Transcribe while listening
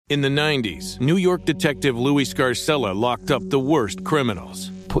In the 90s, New York detective Louis Scarcella locked up the worst criminals.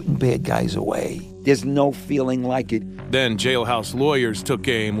 Putting bad guys away. There's no feeling like it. Then jailhouse lawyers took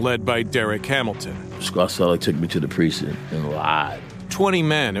aim, led by Derek Hamilton. Scarcella took me to the precinct and lied. 20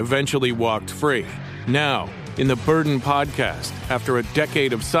 men eventually walked free. Now, in the Burden podcast, after a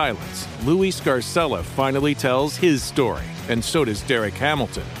decade of silence, Louis Scarcella finally tells his story, and so does Derek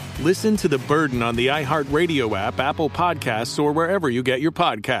Hamilton. Listen to The Burden on the iHeartRadio app, Apple Podcasts, or wherever you get your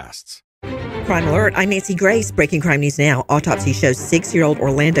podcasts. Crime Alert, I'm Nancy Grace. Breaking crime news now. Autopsy shows 6-year-old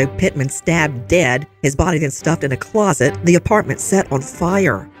Orlando Pittman stabbed dead. His body then stuffed in a closet. The apartment set on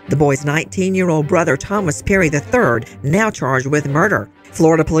fire. The boy's 19-year-old brother, Thomas Perry III, now charged with murder.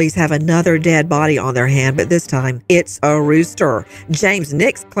 Florida police have another dead body on their hand, but this time it's a rooster. James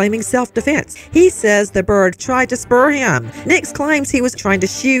Nix claiming self-defense. He says the bird tried to spur him. Nix claims he was trying to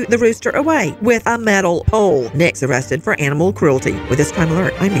shoo the rooster away with a metal pole. Nix arrested for animal cruelty. With this Crime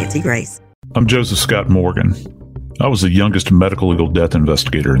Alert, I'm Nancy Grace. I'm Joseph Scott Morgan. I was the youngest medical legal death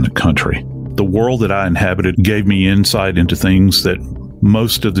investigator in the country. The world that I inhabited gave me insight into things that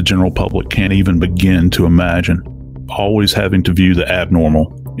most of the general public can't even begin to imagine. Always having to view the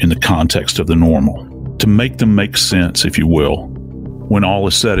abnormal in the context of the normal, to make them make sense, if you will. When all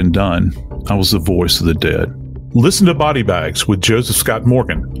is said and done, I was the voice of the dead. Listen to Body Bags with Joseph Scott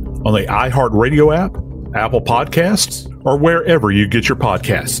Morgan on the iHeartRadio app, Apple Podcasts, or wherever you get your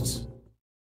podcasts.